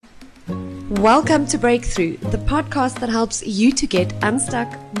Welcome to Breakthrough, the podcast that helps you to get unstuck,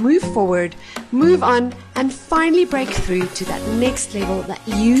 move forward, move on, and finally break through to that next level that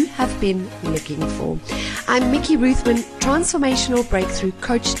you have been looking for. I'm Mickey Ruthman, transformational breakthrough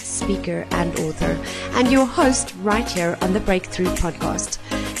coach, speaker, and author, and your host right here on the Breakthrough podcast.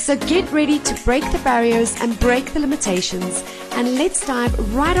 So get ready to break the barriers and break the limitations, and let's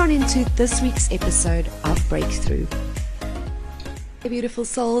dive right on into this week's episode of Breakthrough. Hey beautiful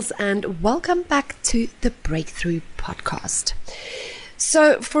souls, and welcome back to the Breakthrough podcast.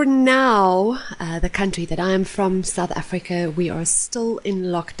 So for now, the country that I'm from, South Africa, we are still in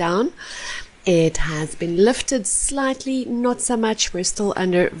lockdown. It has been lifted slightly, not so much. We're still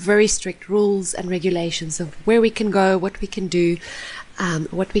under very strict rules and regulations of where we can go, what we can do,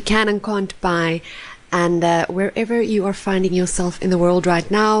 what we can and can't buy. And wherever you are finding yourself in the world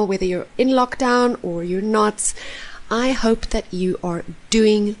right now, whether you're in lockdown or you're not, I hope that you are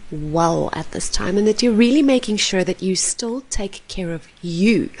doing well at this time and that you're really making sure that you still take care of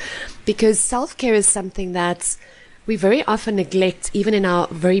you, because self-care is something that we very often neglect even in our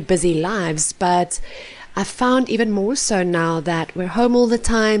very busy lives. But I've found even more so now that we're home all the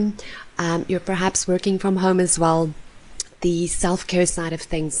time, you're perhaps working from home as well. The self-care side of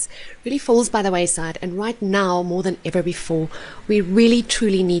things really falls by the wayside. And right now, more than ever before, we really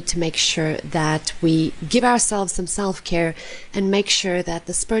truly need to make sure that we give ourselves some self-care and make sure that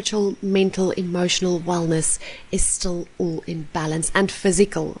the spiritual, mental, emotional wellness is still all in balance, and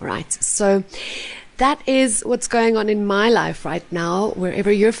physical, right? So that is what's going on in my life right now.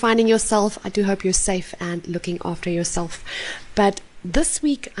 Wherever you're finding yourself, I do hope you're safe and looking after yourself. But this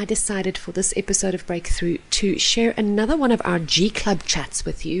week, I decided for this episode of Breakthrough to share another one of our G Club chats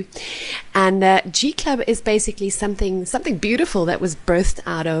with you. And G Club is basically something beautiful that was birthed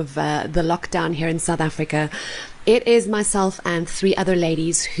out of the lockdown here in South Africa. It is myself and 3 other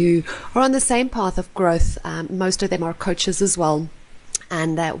ladies who are on the same path of growth. Most of them are coaches as well.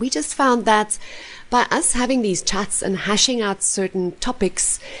 And we just found that by us having these chats and hashing out certain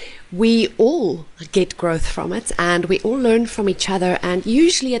topics, we all get growth from it and we all learn from each other. And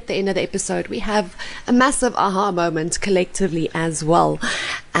usually at the end of the episode, we have a massive aha moment collectively as well.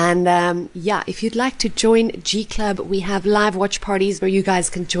 And if you'd like to join G Club, we have live watch parties where you guys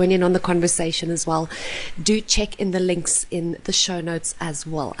can join in on the conversation as well. Do check in the links in the show notes as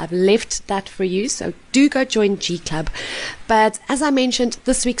well. I've left that for you, so do go join G Club. But as I mentioned,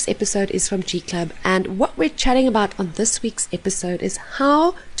 this week's episode is from G Club, and what we're chatting about on this week's episode is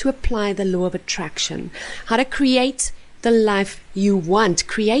how to apply the law of attraction, how to create the life you want,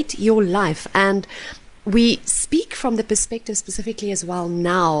 create your life. And we speak from the perspective specifically as well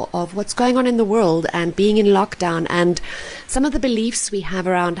now of what's going on in the world and being in lockdown and some of the beliefs we have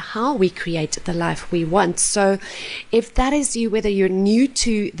around how we create the life we want. So if that is you, whether you're new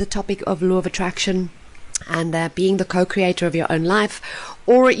to the topic of law of attraction and being the co-creator of your own life,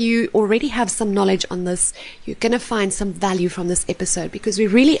 or you already have some knowledge on this, you're going to find some value from this episode, because we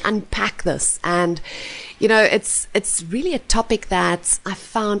really unpack this. And you know, it's really a topic that I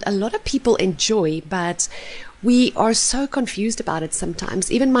found a lot of people enjoy, but we are so confused about it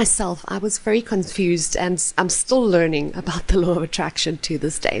sometimes. Even myself, I was very confused, and I'm still learning about the law of attraction to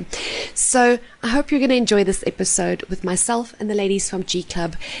this day. So I hope you're going to enjoy this episode with myself and the ladies from G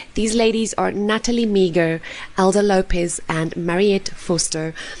Club. These ladies are Natalie Meager, Elda Lopez, and Mariette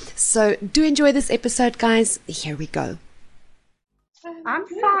Foster. So do enjoy this episode, guys. Here we go. I'm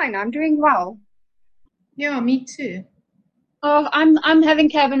fine. I'm doing well. Yeah, me too. Oh, I'm having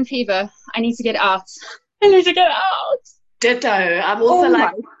cabin fever. I need to get out. I need to get out. Ditto. I'm also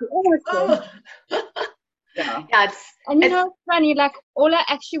Yeah, and you know, it's funny, like all I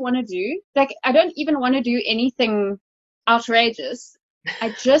actually want to do, like I don't even want to do anything outrageous.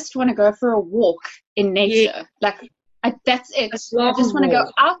 I just want to go for a walk in nature. Yeah. That's it. I just want to go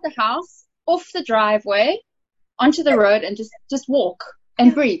out the house, off the driveway, onto the road, and just walk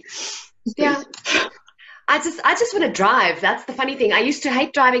and breathe. Yeah. I just want to drive. That's the funny thing. I used to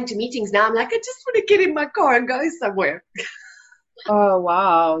hate driving to meetings. Now I'm like, I just want to get in my car and go somewhere. Oh,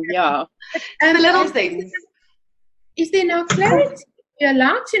 wow. Yeah. And the little things. Is there now clarity? You're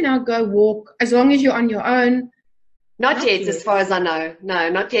allowed to now go walk as long as you're on your own? Not yet, as far as I know. No,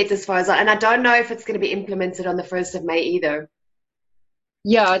 not yet as far as and I don't know if it's going to be implemented on the 1st of May either.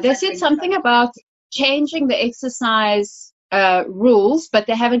 Yeah, they said something about changing the exercise rules, but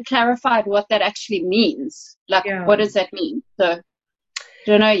they haven't clarified what that actually means. What does that mean? So,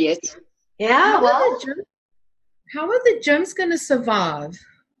 don't know yet. Yeah, how are the gyms going to survive?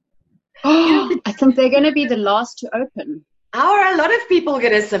 I think they're going to be the last to open. How are a lot of people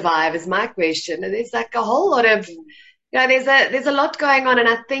going to survive is my question. And there's like a whole lot of there's a lot going on, and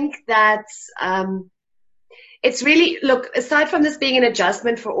I think that it's really, look, aside from this being an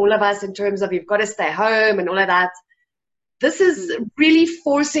adjustment for all of us in terms of you've got to stay home and all of that, this is really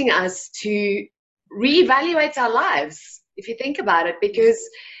forcing us to reevaluate our lives, if you think about it, because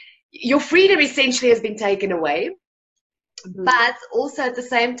your freedom essentially has been taken away, but also at the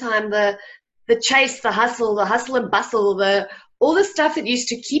same time, the chase, the hustle and bustle, all the stuff that used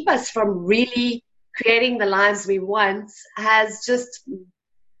to keep us from really creating the lives we want has just,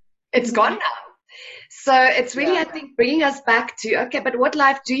 it's gone now. So it's really, I think, bringing us back to, okay, but what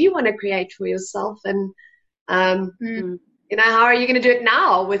life do you want to create for yourself? And, how are you going to do it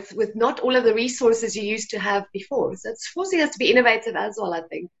now with not all of the resources you used to have before? So it's forcing us to be innovative as well, I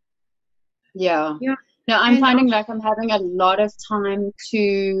think. Yeah. No, I'm finding like I'm having a lot of time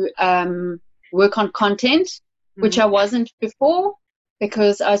to work on content, which I wasn't before,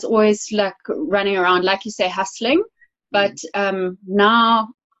 because I was always like running around, like you say, hustling. But now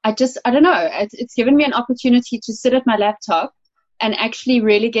I don't know, it's given me an opportunity to sit at my laptop and actually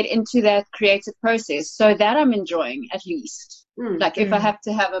really get into that creative process. So that I'm enjoying, at least. Like if I have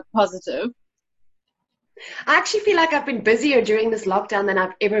to have a positive. I actually feel like I've been busier during this lockdown than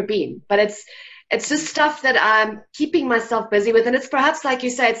I've ever been. But it's just stuff that I'm keeping myself busy with. And it's perhaps, like you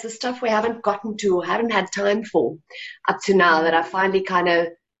say, it's the stuff we haven't gotten to or haven't had time for up to now that I finally kind of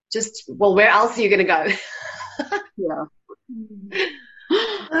just, well, where else are you going to go?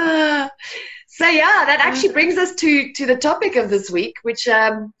 So yeah, that actually brings us to the topic of this week, which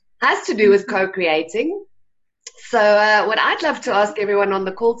has to do with co-creating. So what I'd love to ask everyone on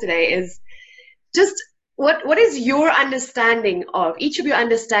the call today is just what is your understanding of, each of your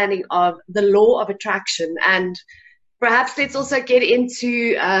understanding of the law of attraction? And perhaps let's also get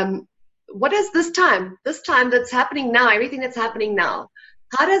into what is this time that's happening now, everything that's happening now.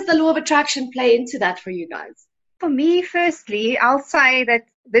 How does the law of attraction play into that for you guys? For me, firstly, I'll say that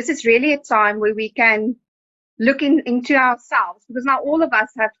this is really a time where we can look into ourselves, because now all of us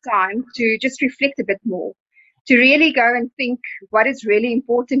have time to just reflect a bit more, to really go and think what is really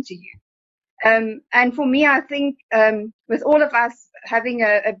important to you. And for me, I think with all of us having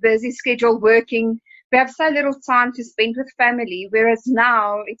a busy schedule working, we have so little time to spend with family, whereas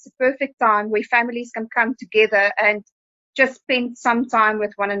now it's a perfect time where families can come together and just spend some time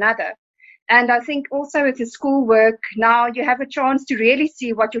with one another. And I think also with the schoolwork, now you have a chance to really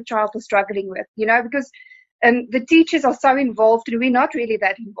see what your child is struggling with, because the teachers are so involved and we're not really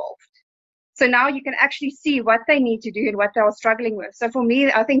that involved. So now you can actually see what they need to do and what they are struggling with. So for me,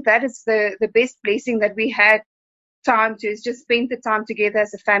 I think that is the best blessing that we had time to, is just spend the time together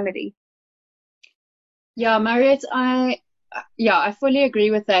as a family. Yeah, Mariette, I fully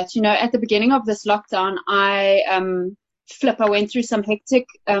agree with that. At the beginning of this lockdown, I went through some hectic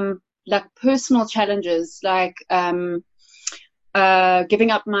like personal challenges, like giving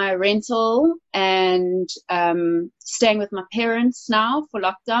up my rental and staying with my parents now for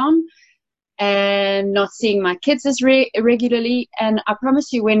lockdown and not seeing my kids as regularly. And I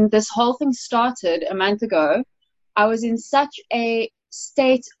promise you, when this whole thing started a month ago, I was in such a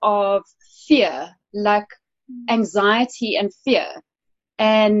state of fear, like anxiety and fear.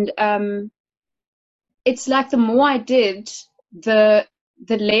 And it's like the more I did, the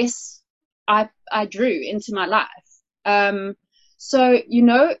less I drew into my life. So,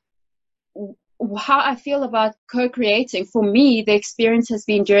 how I feel about co-creating, for me, the experience has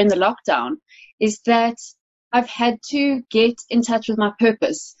been during the lockdown, is that I've had to get in touch with my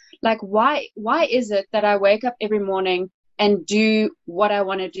purpose. Like, why is it that I wake up every morning and do what I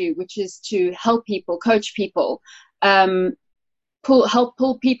want to do, which is to help people, coach people, help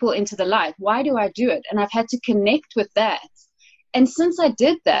pull people into the light? Why do I do it? And I've had to connect with that. And since I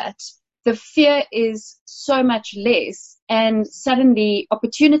did that, the fear is so much less, and suddenly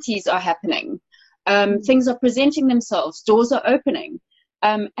opportunities are happening. Things are presenting themselves, doors are opening.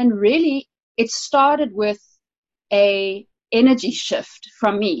 And really, it started with a energy shift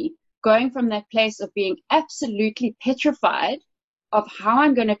from me, going from that place of being absolutely petrified of how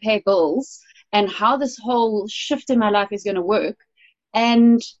I'm going to pay bills and how this whole shift in my life is going to work.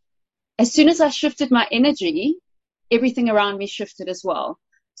 And as soon as I shifted my energy, everything around me shifted as well.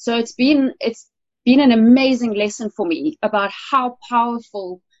 So it's been an amazing lesson for me about how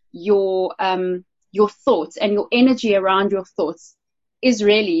powerful your thoughts and your energy around your thoughts is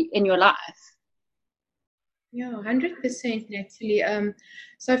really in your life. Yeah, 100%, Natalie.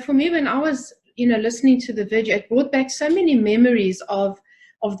 So for me, when I was, listening to the video, it brought back so many memories of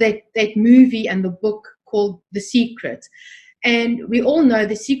that movie and the book called The Secret. And we all know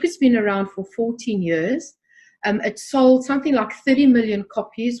The Secret's been around for 14 years. It sold something like 30 million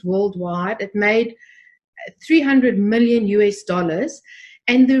copies worldwide. It made $300 million US.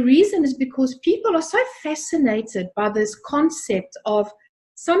 And the reason is because people are so fascinated by this concept of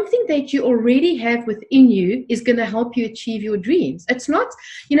something that you already have within you is going to help you achieve your dreams. It's not,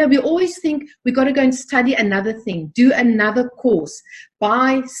 we always think we got to go and study another thing, do another course,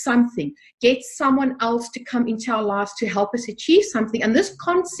 buy something, get someone else to come into our lives to help us achieve something. And this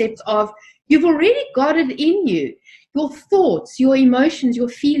concept of you've already got it in you, your thoughts, your emotions, your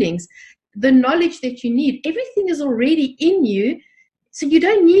feelings, the knowledge that you need, everything is already in you. So you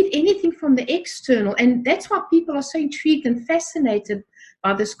don't need anything from the external. And that's why people are so intrigued and fascinated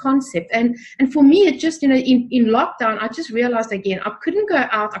by this concept. And for me, it just, in lockdown, I just realized again, I couldn't go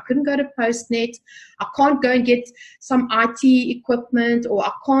out. I couldn't go to Postnet. I can't go and get some IT equipment, or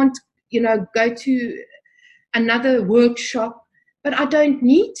I can't, go to another workshop. But I don't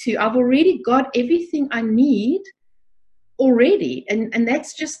need to. I've already got everything I need already. And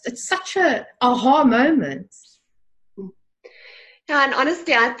that's just, it's such a aha moment. Yeah, and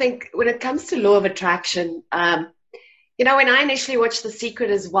honestly, I think when it comes to law of attraction, when I initially watched The Secret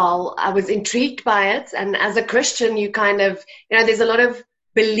as well, I was intrigued by it. And as a Christian, you kind of, there's a lot of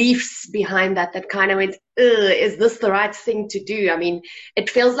beliefs behind that kind of went, is this the right thing to do? I mean, it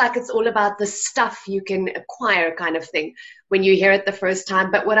feels like it's all about the stuff you can acquire kind of thing when you hear it the first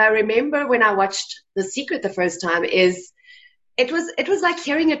time. But what I remember when I watched The Secret the first time is it was like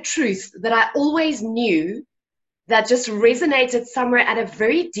hearing a truth that I always knew, that just resonated somewhere at a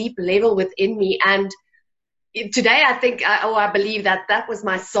very deep level within me. And today I think, I believe that was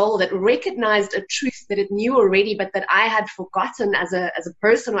my soul that recognized a truth that it knew already, but that I had forgotten as a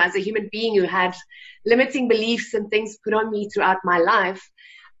person, or as a human being who had limiting beliefs and things put on me throughout my life.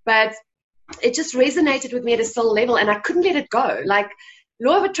 But it just resonated with me at a soul level, and I couldn't let it go. Like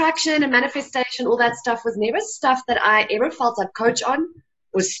law of attraction and manifestation, all that stuff was never stuff that I ever felt I'd coach on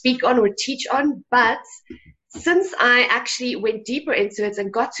or speak on or teach on. But since I actually went deeper into it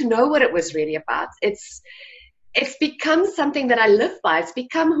and got to know what it was really about, it's become something that I live by. It's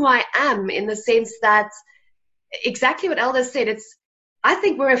become who I am, in the sense that exactly what Elda said. I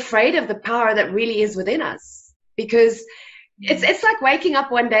think we're afraid of the power that really is within us, because it's like waking up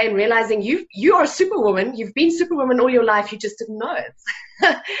one day and realizing you are Superwoman. You've been Superwoman all your life. You just didn't know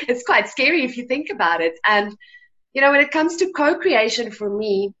it. It's quite scary if you think about it. And, when it comes to co-creation for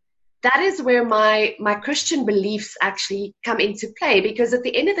me, that is where my Christian beliefs actually come into play, because at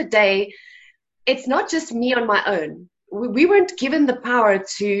the end of the day, it's not just me on my own. We weren't given the power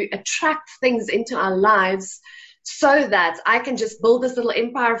to attract things into our lives so that I can just build this little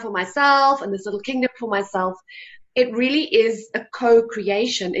empire for myself and this little kingdom for myself. It really is a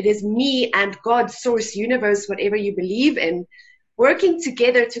co-creation. It is me and God, source, universe, whatever you believe in, working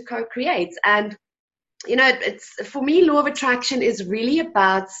together to co-create. And, it's, for me, law of attraction is really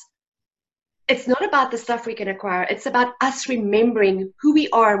about, it's not about the stuff we can acquire. It's about us remembering who we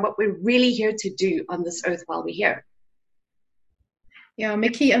are and what we're really here to do on this earth while we're here. Yeah,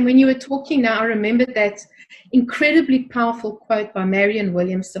 Mickey, and when you were talking now, I remembered that incredibly powerful quote by Marianne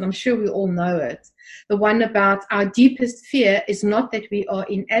Williamson. I'm sure we all know it. The one about our deepest fear is not that we are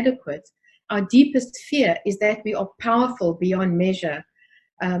inadequate. Our deepest fear is that we are powerful beyond measure,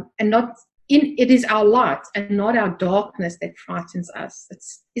 and not it is our light and not our darkness that frightens us.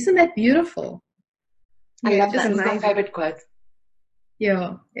 Isn't that beautiful? I love that. It's my favorite quote.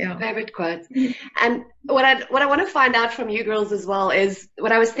 Yeah. Favorite quote. And what I want to find out from you girls as well is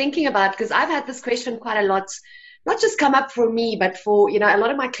what I was thinking about, because I've had this question quite a lot, not just come up for me, but for, a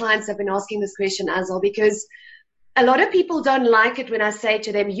lot of my clients have been asking this question as well, because a lot of people don't like it when I say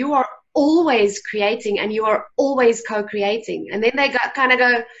to them, you are always creating and you are always co-creating. And then they kind of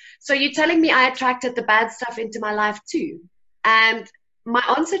go, so you're telling me I attracted the bad stuff into my life too? And my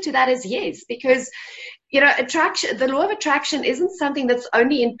answer to that is yes, because, attraction, the law of attraction isn't something that's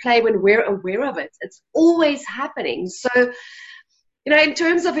only in play when we're aware of it. It's always happening. So, in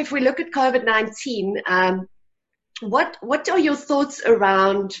terms of, if we look at COVID-19, what are your thoughts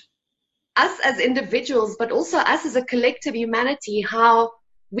around us as individuals, but also us as a collective humanity, how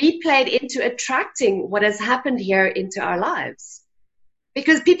we played into attracting what has happened here into our lives?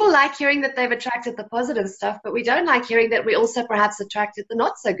 Because people like hearing that they've attracted the positive stuff, but we don't like hearing that we also perhaps attracted the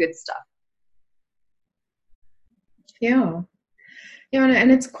not so good stuff. Yeah,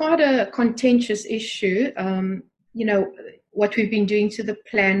 and it's quite a contentious issue. What we've been doing to the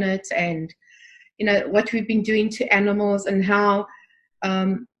planet, and what we've been doing to animals, and how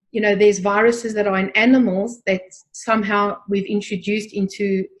there's viruses that are in animals that somehow we've introduced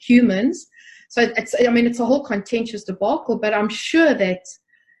into humans. So it's a whole contentious debacle, but I'm sure that,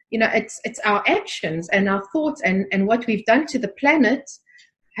 it's our actions and our thoughts and what we've done to the planet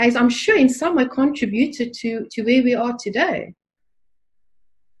has, I'm sure, in some way contributed to where we are today.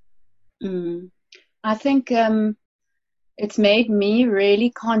 I think it's made me really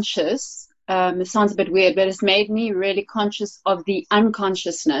conscious. It sounds a bit weird, but it's made me really conscious of the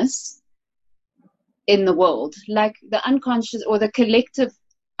unconsciousness in the world, like the unconscious or the collective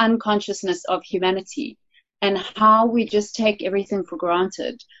unconsciousness of humanity, and how we just take everything for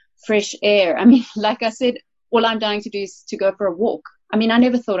granted. Fresh air. I mean, like I said, all I'm dying to do is to go for a walk. I mean, I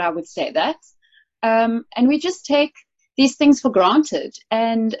never thought I would say that. And we just take these things for granted.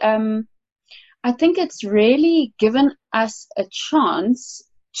 And I think it's really given us a chance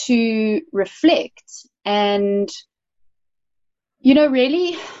to reflect and,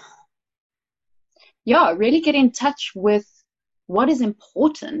 really get in touch with what is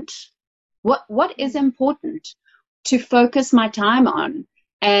important. What is important to focus my time on,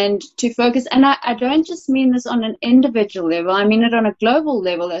 and to focus, and I don't just mean this on an individual level, I mean it on a global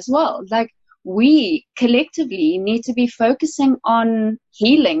level as well. Like, we collectively need to be focusing on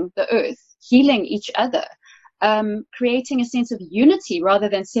healing the earth, healing each other, creating a sense of unity rather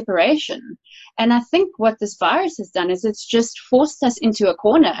than separation. And I think what this virus has done is it's just forced us into a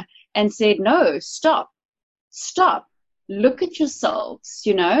corner and said, no, stop, look at yourselves,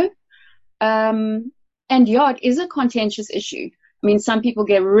 and it is a contentious issue. I mean, some people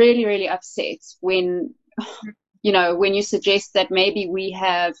get really, really upset when, when you suggest that maybe we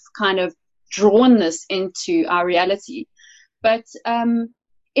have kind of drawn this into our reality. But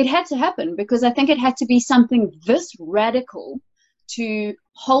it had to happen, because I think it had to be something this radical to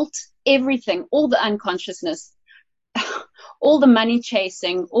halt everything, all the unconsciousness, all the money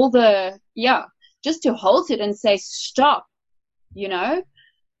chasing, just to halt it and say, stop,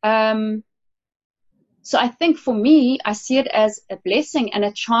 So I think for me, I see it as a blessing and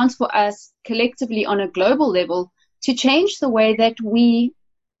a chance for us collectively on a global level to change the way that we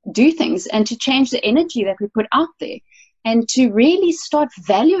do things, and to change the energy that we put out there, and to really start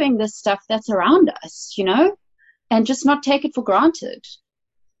valuing the stuff that's around us, and just not take it for granted.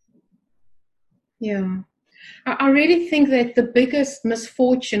 Yeah. I really think that the biggest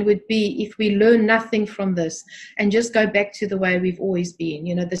misfortune would be if we learn nothing from this and just go back to the way we've always been,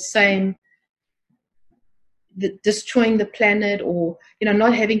 the same, destroying the planet, or,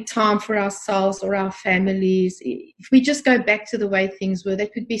 not having time for ourselves or our families. If we just go back to the way things were,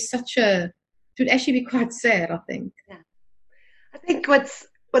 that could be it would actually be quite sad, I think. Yeah. I think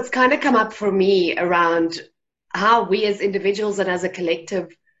what's kind of come up for me around how we as individuals and as a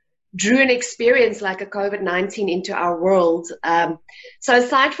collective drew an experience like a COVID-19 into our world. So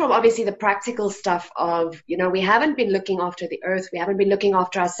aside from obviously the practical stuff of, we haven't been looking after the earth, we haven't been looking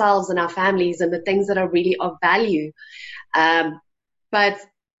after ourselves and our families and the things that are really of value. But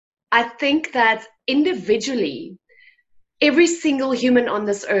I think that individually, every single human on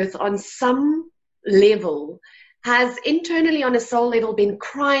this earth on some level has internally on a soul level been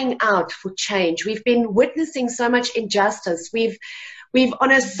crying out for change. We've been witnessing so much injustice. We've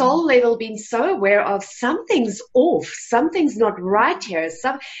on a soul level been so aware of something's off, something's not right here.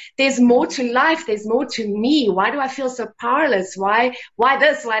 There's more to life, there's more to me. Why do I feel so powerless? Why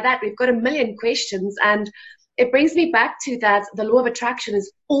this, why that? We've got a million questions, and it brings me back to that the law of attraction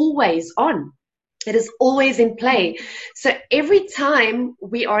is always on. It is always in play. So every time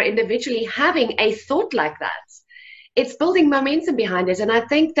we are individually having a thought like that, it's building momentum behind it. And I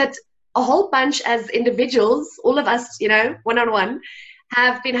think that a whole bunch as individuals, all of us, one-on-one,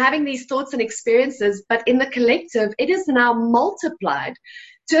 have been having these thoughts and experiences, but in the collective, it is now multiplied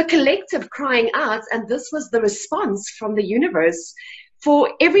to a collective crying out. And this was the response from the universe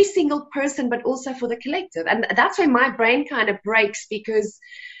for every single person, but also for the collective. And that's where my brain kind of breaks, because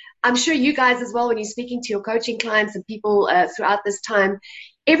I'm sure you guys as well, when you're speaking to your coaching clients and people throughout this time,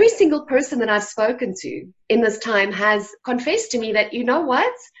 every single person that I've spoken to in this time has confessed to me that, you know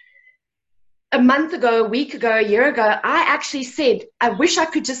what? A month ago, a week ago, a year ago, I actually said, I wish I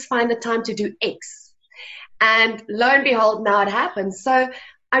could just find the time to do X. And lo and behold, now it happens. So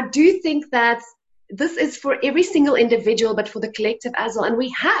I do think that this is for every single individual, but for the collective as well. And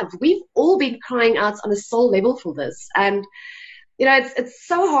we've all been crying out on a soul level for this. And, it's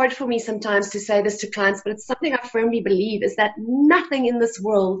so hard for me sometimes to say this to clients, but it's something I firmly believe, is that nothing in this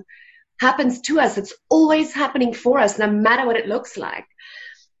world happens to us. It's always happening for us, no matter what it looks like.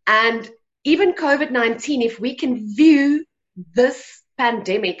 And even COVID-19, if we can view this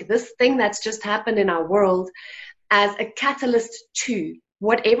pandemic, this thing that's just happened in our world, as a catalyst to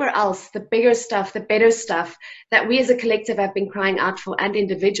whatever else, the bigger stuff, the better stuff that we as a collective have been crying out for, and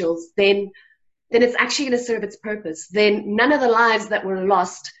individuals, then it's actually going to serve its purpose. Then none of the lives that were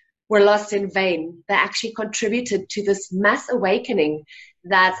lost in vain. They actually contributed to this mass awakening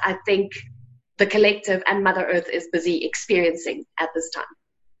that I think the collective and Mother Earth is busy experiencing at this time.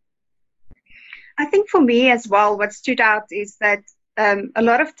 I think for me as well, what stood out is that a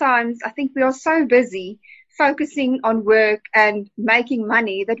lot of times I think we are so busy focusing on work and making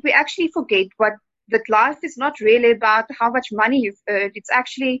money that we actually forget that life is not really about how much money you've earned. It's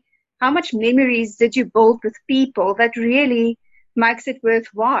actually how much memories did you build with people that really makes it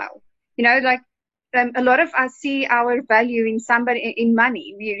worthwhile. You know, like a lot of us see our value in somebody, in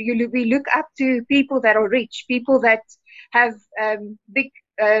money. We look up to people that are rich, people that have big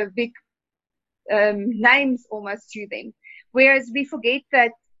names almost to them. Whereas we forget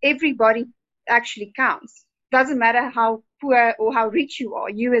that everybody actually counts. Doesn't matter how poor or how rich you are,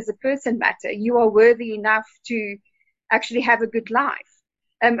 you as a person matter. You are worthy enough to actually have a good life.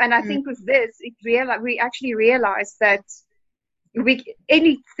 And I think with this, we actually realize that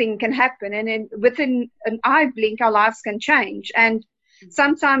anything can happen, and within an eye blink, our lives can change. And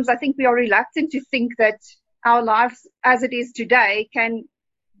sometimes I think we are reluctant to think that our lives as it is today can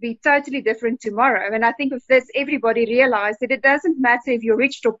be totally different tomorrow. And I think with this, everybody realized that it doesn't matter if you're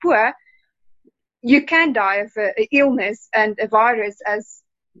rich or poor, you can die of an illness and a virus as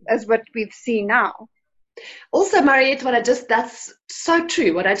what we've seen now. Also, Mariette, that's so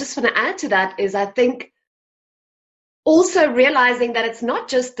true. What I just want to add to that is I think also realizing that it's not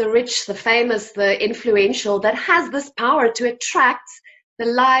just the rich, the famous, the influential that has this power to attract the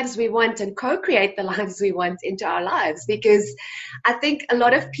lives we want and co-create the lives we want into our lives. Because I think a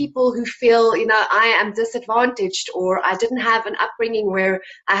lot of people who feel, I am disadvantaged, or I didn't have an upbringing where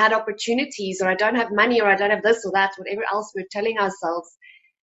I had opportunities, or I don't have money, or I don't have this or that, whatever else we're telling ourselves,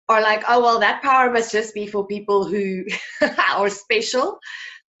 are like, oh, well, that power must just be for people who are special.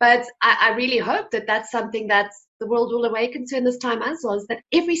 But I really hope that that's something that the world will awaken to in this time as well, is that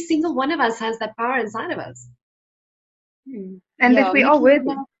every single one of us has that power inside of us. And that we are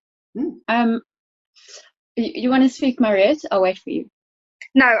worthy. You want to speak, Mariette? I'll wait for you.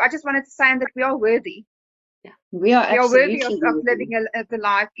 No, I just wanted to say that we are worthy. Yeah, we are worthy of living the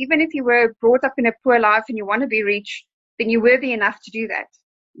life. Even if you were brought up in a poor life and you want to be rich, then you're worthy enough to do that.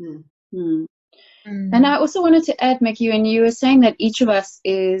 And I also wanted to add, Mickey, when you were saying that each of us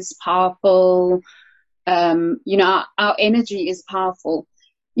is powerful, our energy is powerful.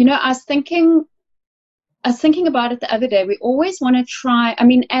 I was thinking about it the other day. We always want to try,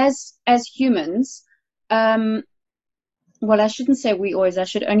 as humans, well, I shouldn't say we always, I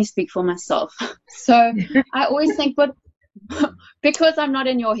should only speak for myself. So I always think, but because I'm not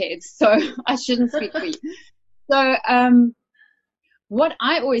in your head, so I shouldn't speak for you. So what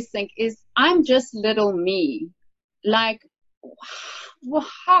I always think is I'm just little me. Like, well,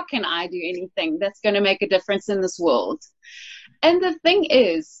 how can I do anything that's going to make a difference in this world? And the thing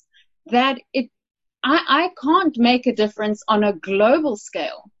is that I can't make a difference on a global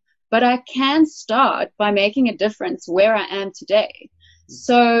scale, but I can start by making a difference where I am today.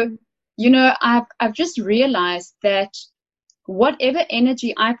 So, I've just realized that whatever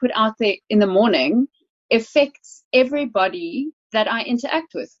energy I put out there in the morning affects everybody that I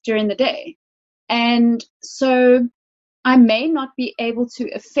interact with during the day. And so I may not be able to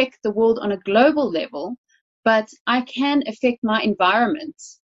affect the world on a global level, but I can affect my environment.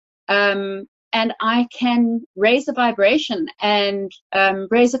 And I can raise a vibration and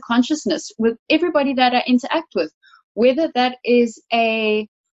raise a consciousness with everybody that I interact with, whether that is a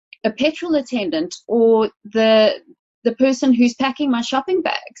petrol attendant or the person who's packing my shopping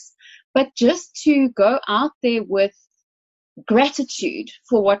bags. But just to go out there with gratitude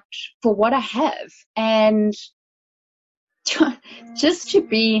for what I have, and just to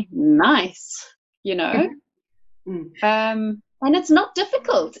be nice, and it's not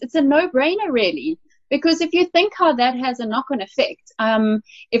difficult. It's a no-brainer, really, because if you think how that has a knock-on effect,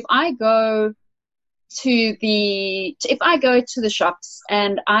 if I go to the shops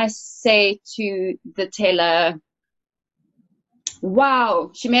and I say to the teller,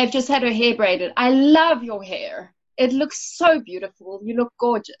 wow, she may have just had her hair braided. I love your hair. It looks so beautiful. You look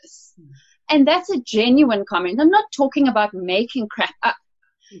gorgeous. And that's a genuine comment. I'm not talking about making crap up.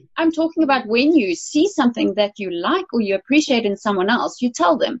 I'm talking about when you see something that you like or you appreciate in someone else, you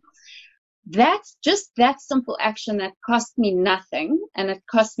tell them. That's just that simple action that cost me nothing and it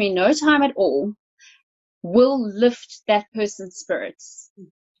cost me no time at all will lift that person's spirits.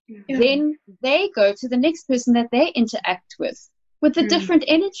 Yeah. Then they go to the next person that they interact with a different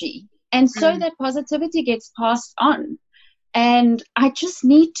energy. And so that positivity gets passed on. And I just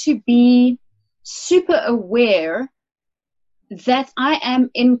need to be super aware that I am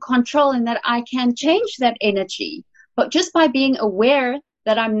in control and that I can change that energy. But just by being aware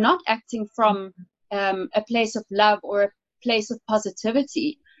that I'm not acting from a place of love or a place of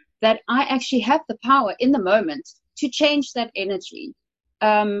positivity, that I actually have the power in the moment to change that energy.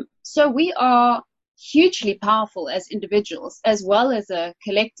 So we are hugely powerful as individuals as well as a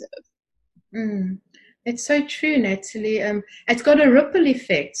collective. It's so true, Natalie. It's got a ripple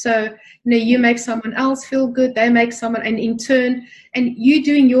effect. So, you make someone else feel good, they make someone, and in turn, and you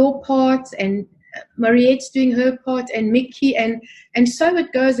doing your part, and Mariette's doing her part, and Mickey, and so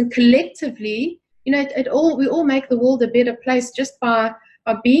it goes. And collectively, we all make the world a better place just by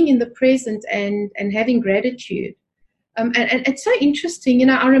being in the present and having gratitude. And it's so interesting.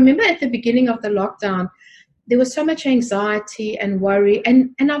 I remember at the beginning of the lockdown, there was so much anxiety and worry,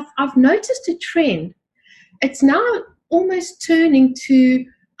 and I've noticed a trend. It's now almost turning to,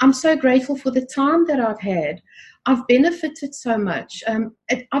 I'm so grateful for the time that I've had. I've benefited so much.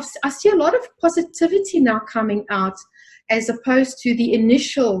 I see a lot of positivity now coming out as opposed to the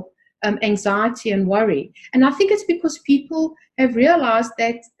initial anxiety and worry. And I think it's because people have realized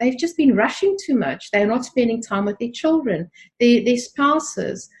that they've just been rushing too much. They're not spending time with their children, their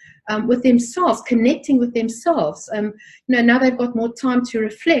spouses, with themselves, connecting with themselves. Now they've got more time to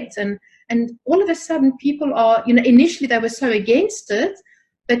reflect, and all of a sudden people are, initially they were so against it,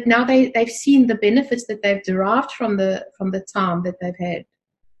 but now they've seen the benefits that they've derived from the time that they've had.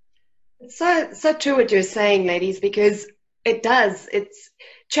 It's so true what you're saying, ladies, because it does.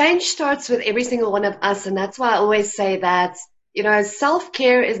 Change starts with every single one of us, and that's why I always say that,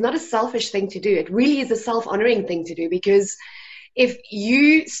 self-care is not a selfish thing to do. It really is a self-honoring thing to do, because if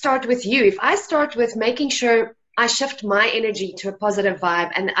you start with you, if I start with making sure I shift my energy to a positive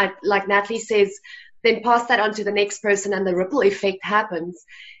vibe, and I, like Natalie says, then pass that on to the next person, and the ripple effect happens.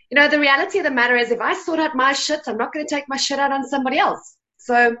 The reality of the matter is, if I sort out my shit, I'm not going to take my shit out on somebody else.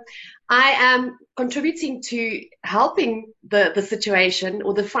 So I am contributing to helping the situation,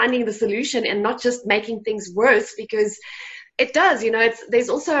 or the finding the solution, and not just making things worse, because it does, there's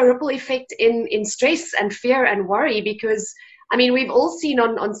also a ripple effect in stress and fear and worry, because, we've all seen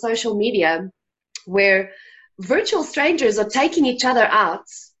on social media where virtual strangers are taking each other out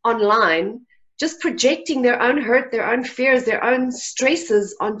online, just projecting their own hurt, their own fears, their own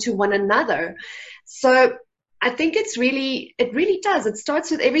stresses onto one another. So I think it really does. It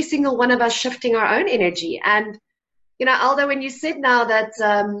starts with every single one of us shifting our own energy. And, Aldo, when you said now that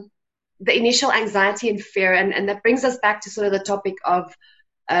the initial anxiety and fear, and that brings us back to sort of the topic of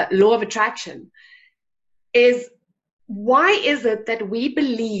law of attraction, is why is it that we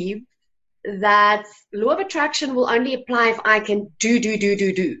believe that law of attraction will only apply if I can do?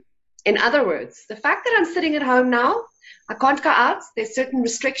 In other words, the fact that I'm sitting at home now, I can't go out, there's certain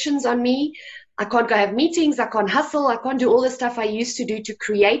restrictions on me, I can't go have meetings, I can't hustle, I can't do all the stuff I used to do to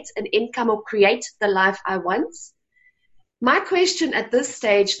create an income or create the life I want. My question at this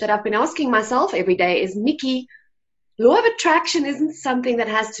stage that I've been asking myself every day is, Mickey, law of attraction isn't something that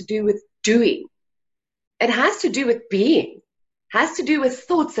has to do with doing. It has to do with being, has to do with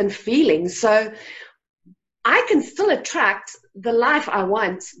thoughts and feelings. So I can still attract the life I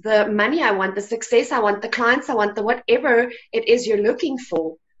want, the money I want, the success I want, the clients I want, the whatever it is you're looking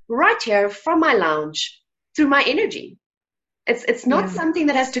for, right here from my lounge through my energy. It's not something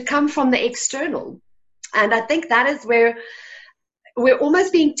that has to come from the external. And I think that is where we're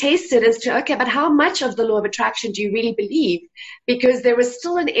almost being tested as to, okay, but how much of the law of attraction do you really believe? Because there is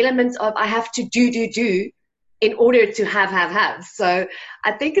still an element of I have to do in order to have. So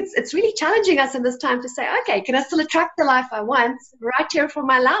I think it's really challenging us in this time to say, okay, can I still attract the life I want right here from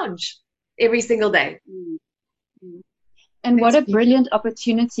my lounge every single day? And what a brilliant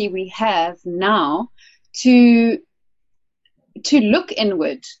opportunity we have now to look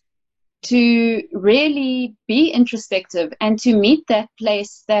inward, to really be introspective, and to meet that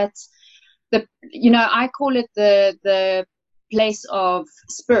place that I call it the place of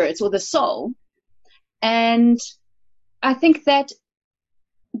spirit, or the soul. And I think that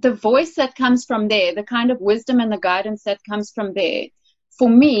the voice that comes from there, the kind of wisdom and the guidance that comes from there, for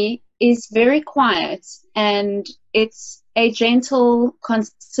me, is very quiet, and it's a gentle,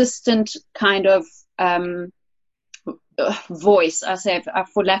 consistent kind of voice, I say,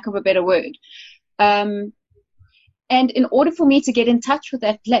 for lack of a better word. And in order for me to get in touch with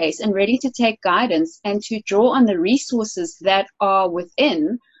that place and really to take guidance and to draw on the resources that are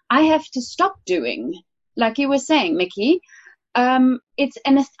within, I have to stop doing. Like you were saying, Mickey, I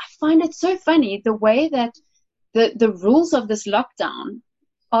find it so funny the way that the rules of this lockdown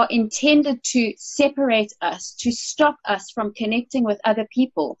are intended to separate us, to stop us from connecting with other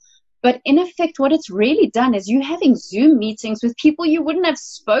people. But in effect, what it's really done is you having Zoom meetings with people you wouldn't have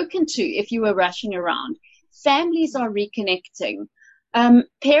spoken to if you were rushing around. Families are reconnecting.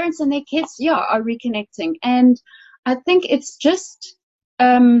 Parents and their kids, are reconnecting. And I think it's just,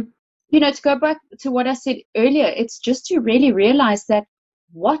 to go back to what I said earlier, it's just to really realize that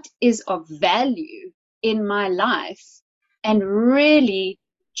what is of value in my life, and really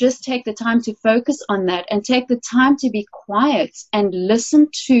just take the time to focus on that, and take the time to be quiet and listen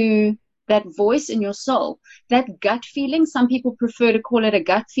to that voice in your soul, that gut feeling. Some people prefer to call it a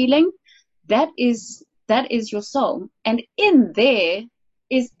gut feeling. That is your soul. And in there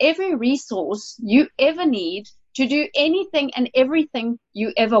is every resource you ever need to do anything and everything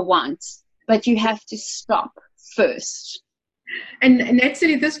you ever want. But you have to stop first. And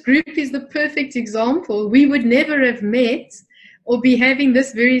actually, this group is the perfect example. We would never have met or be having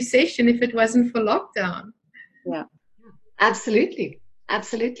this very session if it wasn't for lockdown. Yeah, absolutely.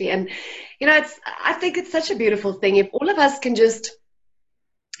 And, I think it's such a beautiful thing. If all of us can just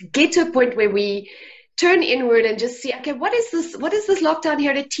get to a point where we turn inward and just see, okay, what is this lockdown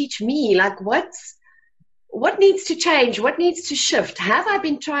here to teach me? Like, what needs to change? What needs to shift? Have I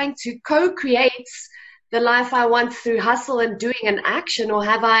been trying to co-create the life I want through hustle and doing and action, or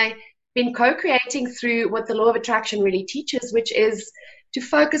have I been co-creating through what the law of attraction really teaches, which is to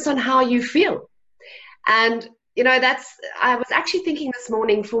focus on how you feel? And, I was actually thinking this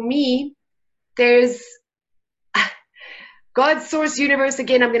morning, for me, there's God, source, universe.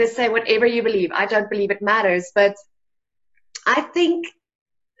 Again, I'm going to say whatever you believe. I don't believe it matters, but I think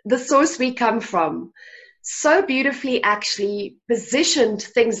the source we come from so beautifully actually positioned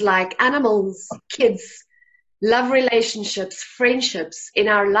things like animals, kids, love relationships, friendships in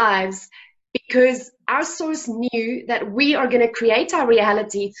our lives, because our source knew that we are going to create our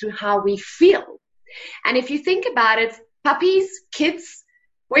reality through how we feel. And if you think about it, puppies, kids,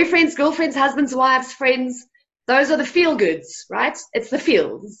 boyfriends, girlfriends, husbands, wives, friends, those are the feel goods, right? It's the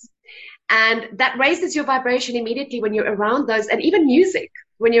feels. And that raises your vibration immediately when you're around those, and even music,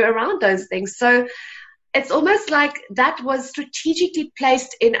 when you're around those things. So it's almost like that was strategically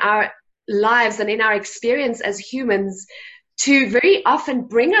placed in our lives and in our experience as humans to very often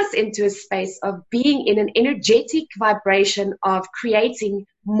bring us into a space of being in an energetic vibration of creating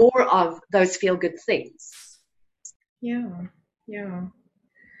more of those feel-good things. Yeah.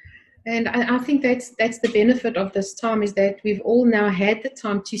 And I think that's the benefit of this time, is that we've all now had the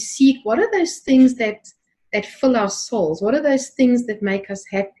time to seek what are those things that fill our souls, what are those things that make us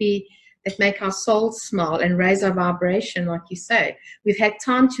happy, that make our souls smile and raise our vibration, like you say. We've had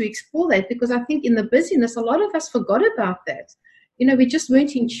time to explore that, because I think in the busyness, a lot of us forgot about that. We just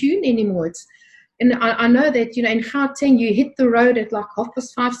weren't in tune anymore. And I know that, in Gauteng, you hit the road at like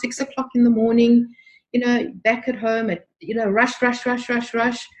 5:30, 6 o'clock in the morning, back at home at,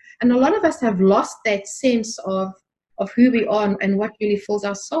 rush. And a lot of us have lost that sense of who we are and what really fills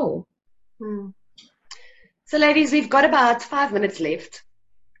our soul. So ladies, we've got about 5 minutes left.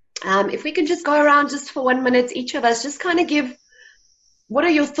 If we can just go around just for 1 minute, each of us, just kind of give, what are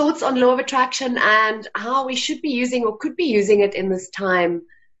your thoughts on law of attraction and how we should be using or could be using it in this time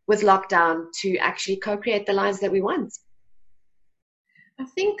with lockdown to actually co-create the lives that we want? I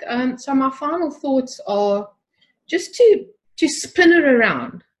think, so my final thoughts are just to spin it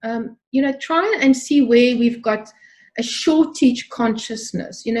around. Try and see where we've got a shortage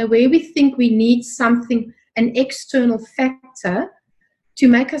consciousness, where we think we need something, an external factor to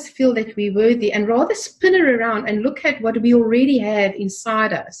make us feel that we're worthy, and rather spin it around and look at what we already have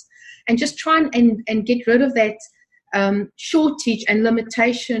inside us, and just try and get rid of that shortage and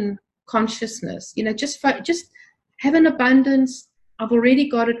limitation consciousness. Just have an abundance. I've already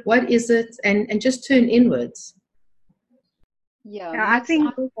got it. What is it? And just turn inwards. Yeah, I think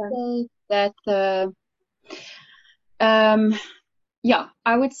I would say that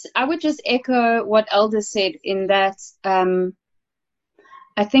I would just echo what Elder said, in that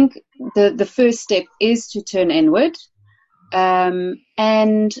I think the first step is to turn inward,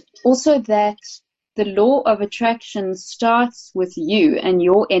 and also that the law of attraction starts with you and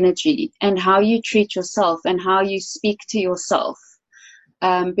your energy and how you treat yourself and how you speak to yourself,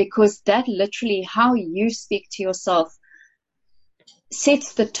 because that literally, how you speak to yourself,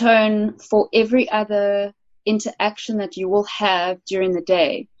 sets the tone for every other interaction that you will have during the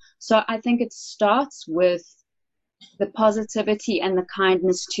day. So I think it starts with the positivity and the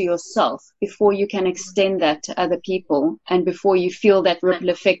kindness to yourself before you can extend that to other people, and before you feel that ripple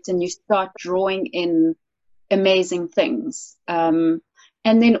effect and you start drawing in amazing things. And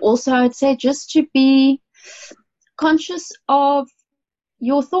then also I'd say just to be conscious of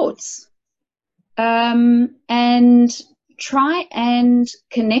your thoughts, and try and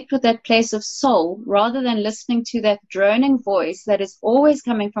connect with that place of soul, rather than listening to that droning voice that is always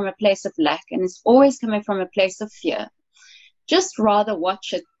coming from a place of lack and is always coming from a place of fear. Just rather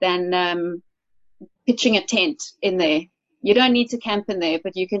watch it than pitching a tent in there. You don't need to camp in there,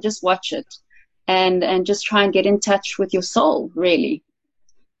 but you can just watch it and just try and get in touch with your soul, really.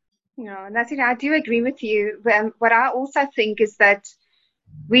 No, Nasira, I do agree with you. What I also think is that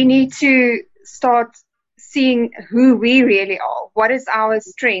we need to start seeing who we really are. What is our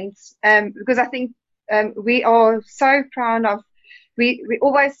strengths? Because I think we are so proud of, we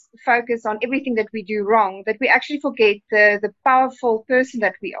always focus on everything that we do wrong, that we actually forget the powerful person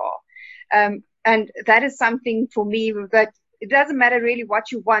that we are. And that is something for me that it doesn't matter really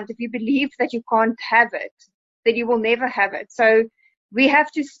what you want. If you believe that you can't have it, then you will never have it. So we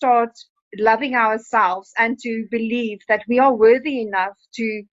have to start loving ourselves and to believe that we are worthy enough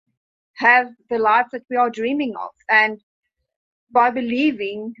to have the life that we are dreaming of. And by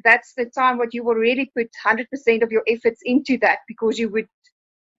believing, that's the time what you will really put 100% of your efforts into that, because you would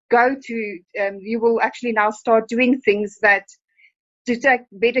go to, you will actually now start doing things that to take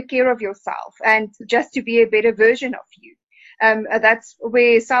better care of yourself and just to be a better version of you. That's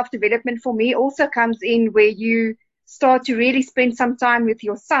where self-development for me also comes in, where you start to really spend some time with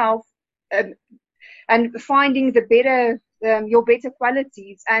yourself and finding the better, your better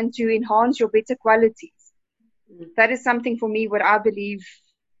qualities, and to enhance your better qualities. That is something for me what I believe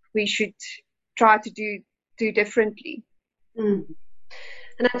we should try to do differently. And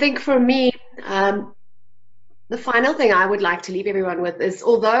I think for me, the final thing I would like to leave everyone with is,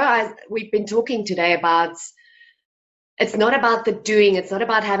 although we've been talking today about, it's not about the doing, it's not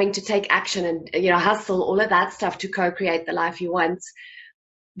about having to take action and, hustle, all of that stuff to co-create the life you want.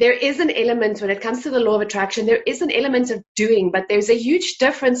 There is an element, when it comes to the law of attraction, there is an element of doing, but there's a huge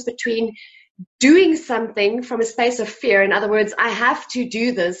difference between doing something from a space of fear. In other words, I have to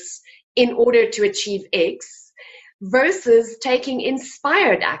do this in order to achieve X, versus taking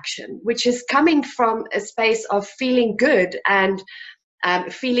inspired action, which is coming from a space of feeling good and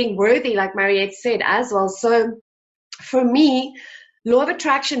feeling worthy, like Mariette said as well. So for me, law of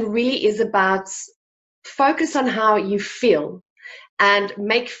attraction really is about focus on how you feel and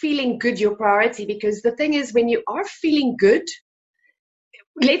make feeling good your priority. Because the thing is, when you are feeling good,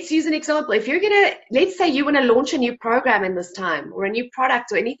 let's use an example. If you're let's say you want to launch a new program in this time, or a new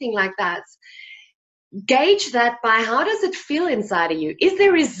product or anything like that, gauge that by how does it feel inside of you? Is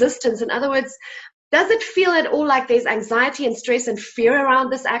there resistance? In other words, does it feel at all like there's anxiety and stress and fear around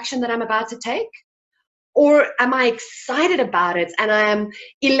this action that I'm about to take? Or am I excited about it and I am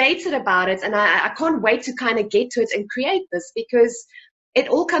elated about it and I can't wait to kind of get to it and create this? Because it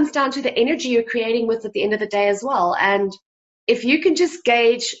all comes down to the energy you're creating with at the end of the day as well. And if you can just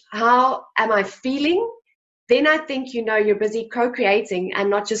gauge how am I feeling, then I think you're busy co-creating and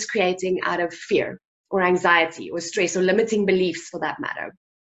not just creating out of fear or anxiety or stress or limiting beliefs for that matter.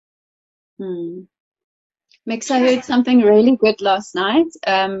 Mix, I heard something really good last night.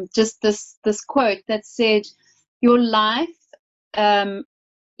 Just this quote that said, your life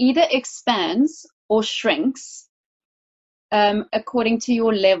either expands or shrinks according to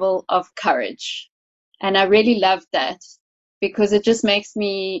your level of courage. And I really loved that, because it just makes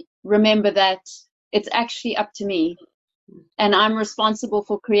me remember that it's actually up to me. And I'm responsible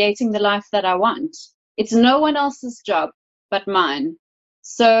for creating the life that I want. It's no one else's job but mine.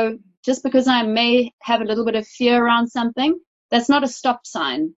 So just because I may have a little bit of fear around something, that's not a stop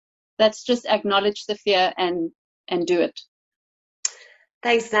sign. That's just acknowledge the fear and do it.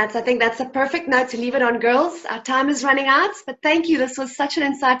 Thanks, Nats. I think that's a perfect note to leave it on, girls. Our time is running out, but thank you. This was such an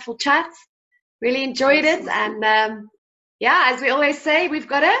insightful chat. Really enjoyed it. And as we always say, we've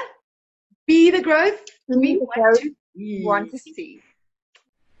got to be the growth we want to see.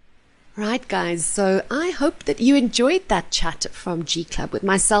 Right, guys, so I hope that you enjoyed that chat from G Club with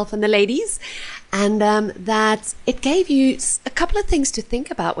myself and the ladies, and that it gave you a couple of things to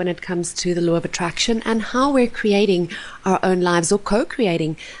think about when it comes to the law of attraction and how we're creating our own lives, or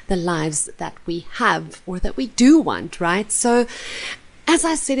co-creating the lives that we have or that we do want, right? So as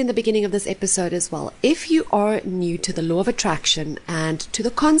I said in the beginning of this episode as well, if you are new to the law of attraction and to the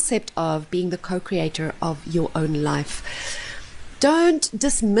concept of being the co-creator of your own life, don't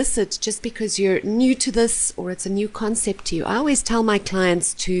dismiss it just because you're new to this or it's a new concept to you. I always tell my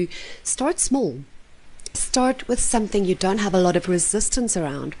clients to start small. Start with something you don't have a lot of resistance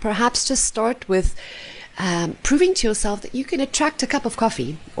around. Perhaps just start with proving to yourself that you can attract a cup of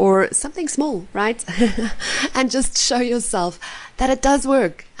coffee or something small, right? And just show yourself that it does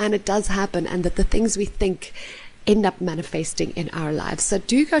work and it does happen, and that the things we think end up manifesting in our lives. So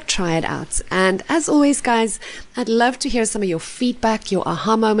do go try it out. And as always, guys, I'd love to hear some of your feedback, your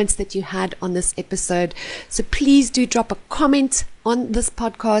aha moments that you had on this episode. So please do drop a comment on this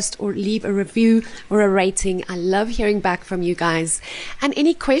podcast or leave a review or a rating. I love hearing back from you guys. And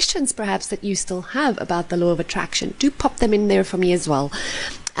any questions perhaps that you still have about the law of attraction, do pop them in there for me as well.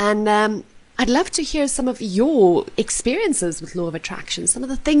 And I'd love to hear some of your experiences with law of attraction, some of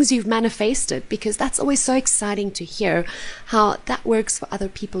the things you've manifested, because that's always so exciting to hear how that works for other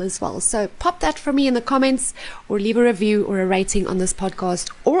people as well. So pop that for me in the comments, or leave a review or a rating on this podcast,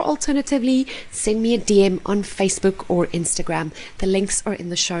 or alternatively, send me a DM on Facebook or Instagram. The links are in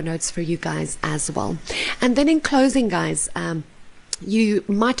the show notes for you guys as well. And then in closing, guys, you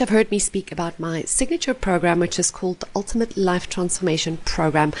might have heard me speak about my signature program, which is called the Ultimate Life Transformation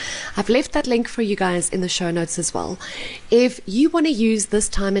Program. I've left that link for you guys in the show notes as well. If you want to use this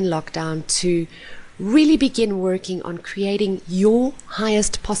time in lockdown to really begin working on creating your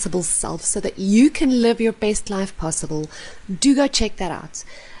highest possible self so that you can live your best life possible, do go check that out.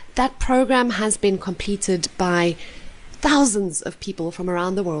 That program has been completed by thousands of people from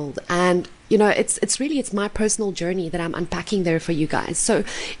around the world, and you know, it's my personal journey that I'm unpacking there for you guys. So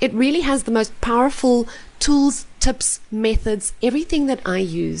it really has the most powerful tools, tips, methods, everything that I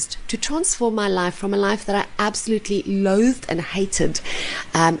used to transform my life from a life that I absolutely loathed and hated,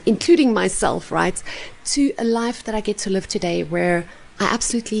 including myself, right, to a life that I get to live today where I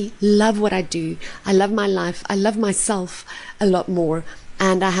absolutely love what I do. I love my life. I love myself a lot more.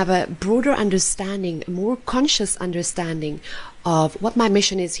 And I have a broader understanding, a more conscious understanding of what my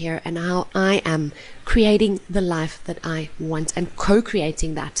mission is here and how I am creating the life that I want and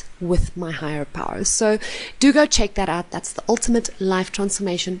co-creating that with my higher powers. So do go check that out. That's the Ultimate Life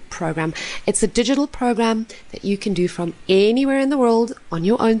Transformation Program. It's a digital program that you can do from anywhere in the world on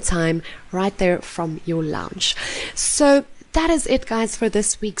your own time, right there from your lounge. So that is it, guys, for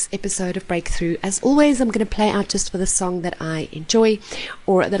this week's episode of Breakthrough. As always, I'm going to play out just for the song that I enjoy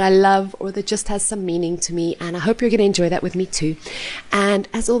or that I love or that just has some meaning to me. And I hope you're going to enjoy that with me too. And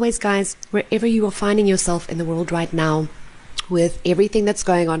as always, guys, wherever you are finding yourself in the world right now, with everything that's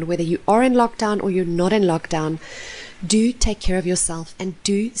going on, whether you are in lockdown or you're not in lockdown, do take care of yourself and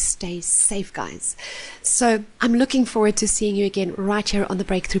do stay safe, guys. So I'm looking forward to seeing you again right here on the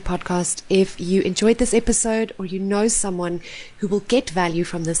Breakthrough Podcast. If you enjoyed this episode or you know someone who will get value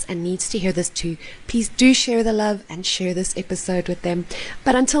from this and needs to hear this too, please do share the love and share this episode with them.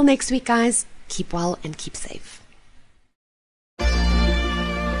 But until next week, guys, keep well and keep safe.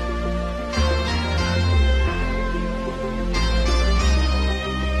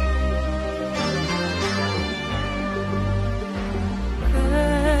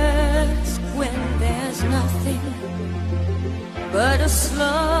 But a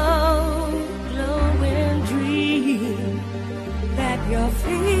slow glowing dream that your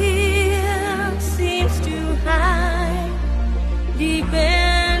fear seems to hide deep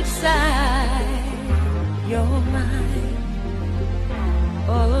inside your mind.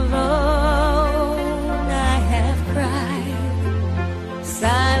 All alone I have cried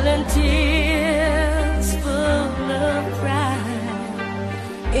silent tears full of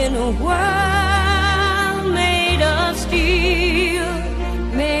pride in a world